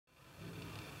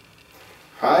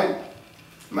Hi,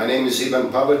 my name is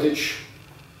Ivan Pavletic,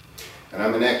 and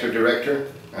I'm an actor-director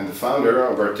and the founder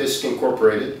of Artistic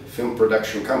Incorporated film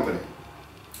production company.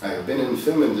 I have been in the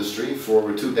film industry for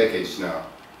over 2 decades now.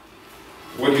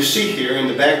 What you see here in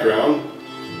the background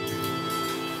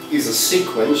is a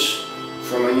sequence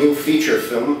from a new feature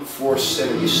film,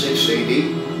 476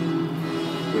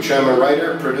 AD, which I'm a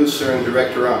writer, producer and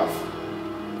director of.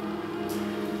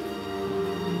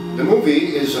 The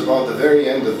movie is about the very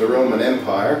end of the Roman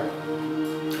Empire,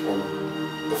 or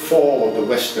the fall of the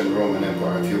Western Roman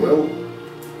Empire, if you will,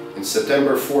 in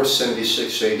September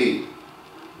 476 AD.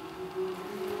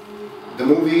 The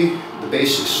movie, the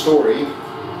basic story,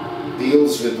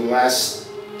 deals with the last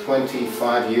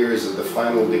 25 years of the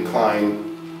final decline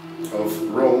of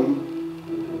Rome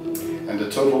and the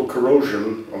total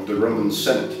corrosion of the Roman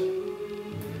Senate.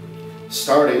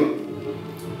 Starting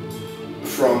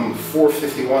from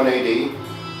 451 AD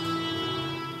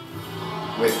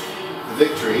with the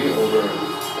victory over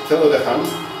Attila the Hun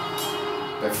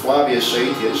by Flavius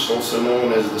Aëtius, also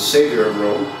known as the Savior of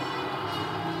Rome,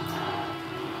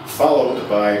 followed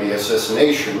by the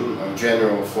assassination of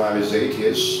General Flavius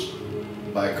Aëtius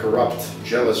by corrupt,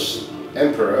 jealous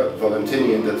Emperor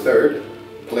Valentinian III,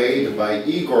 played by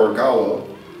Igor Gallo,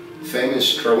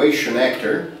 famous Croatian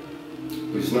actor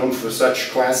who is known for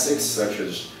such classics such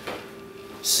as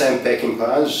Sam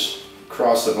Peckinpah's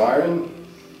Cross of Iron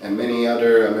and many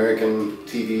other American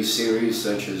TV series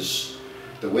such as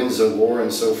The Winds of War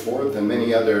and so forth, and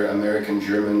many other American,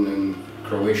 German and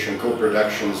Croatian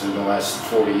co-productions in the last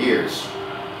 40 years.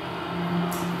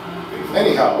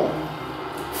 Anyhow,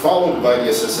 followed by the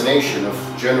assassination of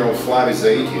General Flavius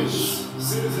Aëtius,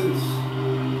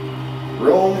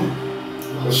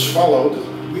 Rome was followed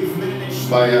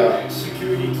by an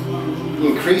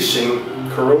increasing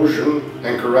corrosion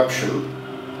and corruption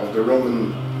of the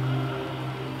Roman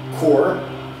core,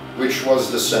 which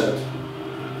was the Senate,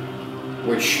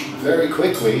 which very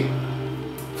quickly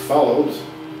followed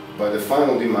by the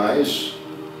final demise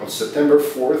on September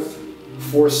 4th,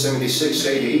 476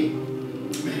 AD,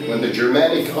 when the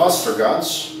Germanic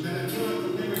Ostrogoths,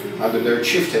 under their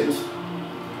chieftain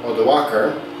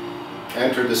Odoacer,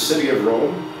 entered the city of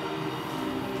Rome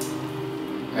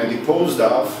and deposed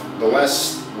of the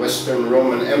last Western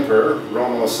Roman Emperor,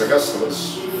 Romulus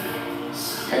Augustulus,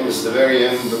 hence the very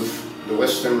end of the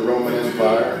Western Roman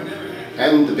Empire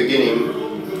and the beginning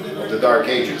of the Dark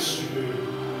Ages.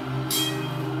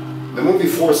 The movie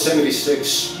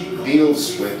 476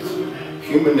 deals with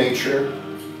human nature,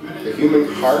 the human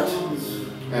heart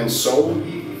and soul,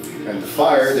 and the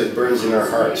fire that burns in our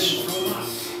hearts.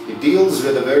 It deals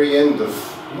with the very end of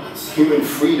human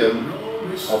freedom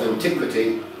of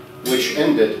antiquity, which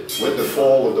ended with the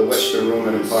fall of the Western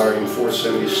Roman Empire in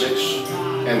 476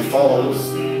 and followed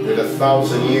with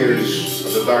 1,000 years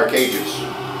of the Dark Ages.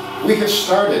 We have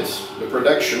started the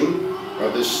production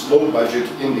of this low-budget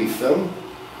indie film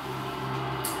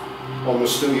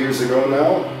almost 2 years ago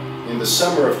now, in the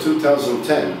summer of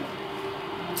 2010,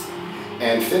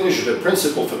 and finished the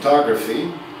principal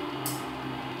photography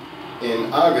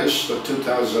in August of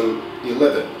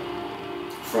 2011.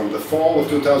 From the fall of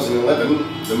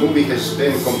 2011, the movie has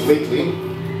been completely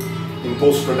in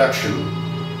post-production.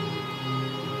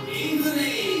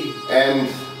 And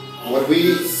what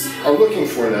we are looking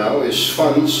for now is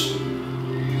funds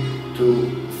to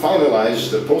finalize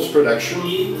the post-production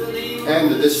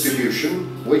and the distribution,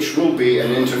 which will be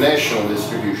an international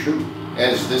distribution,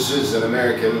 as this is an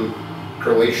American,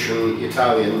 Croatian,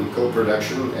 Italian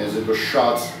co-production, as it was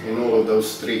shot in all of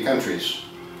those 3 countries.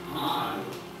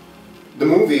 The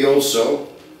movie also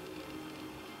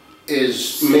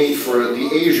is made for the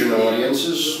Asian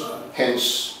audiences,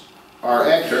 hence our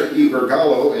actor, Igor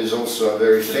Gallo, is also a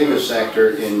very famous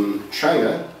actor in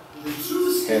China,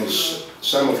 hence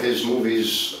some of his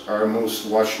movies are most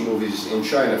watched movies in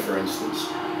China, for instance.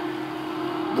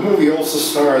 The movie also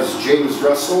stars James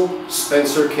Russell,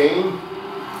 Spencer Kane,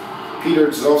 Peter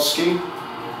Gzowski,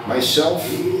 myself,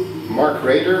 Mark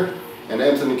Rader, and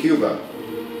Anthony Cuba.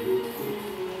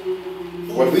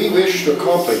 What we wish to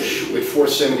accomplish with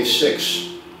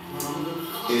 476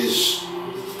 is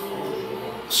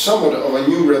somewhat of a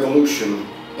new revolution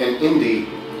in indie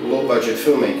low-budget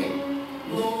filmmaking.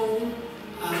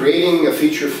 Creating a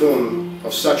feature film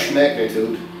of such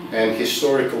magnitude and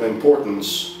historical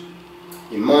importance,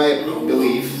 in my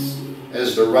belief,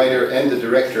 as the writer and the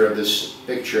director of this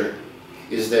picture,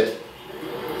 is that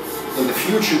in the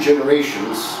future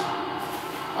generations,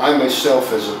 I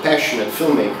myself, as a passionate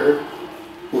filmmaker,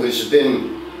 who has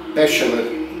been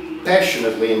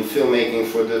passionately in filmmaking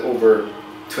for over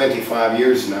 25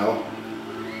 years now,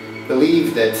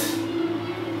 believe that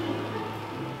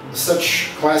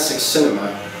such classic cinema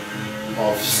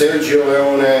of Sergio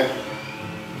Leone,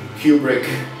 Kubrick,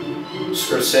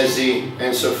 Scorsese,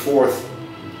 and so forth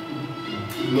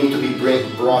need to be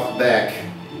brought back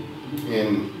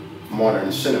in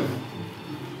modern cinema.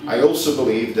 I also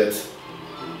believe that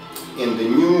in the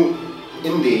new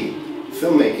indie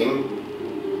filmmaking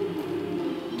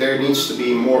there needs to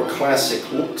be more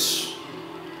classic looks,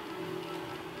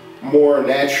 more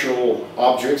natural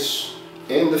objects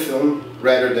in the film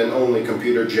rather than only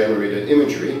computer-generated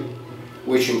imagery,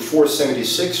 which in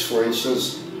 476, for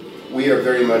instance, we are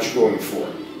very much going for.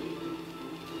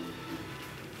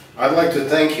 I'd like to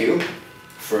thank you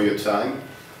for your time,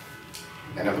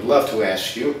 and I would love to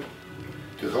ask you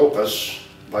to help us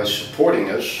by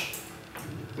supporting us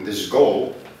in this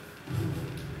goal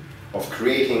of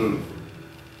creating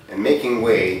and making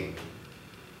way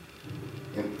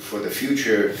for the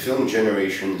future film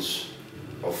generations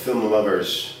of film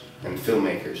lovers and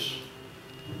filmmakers.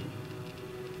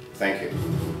 Thank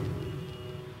you.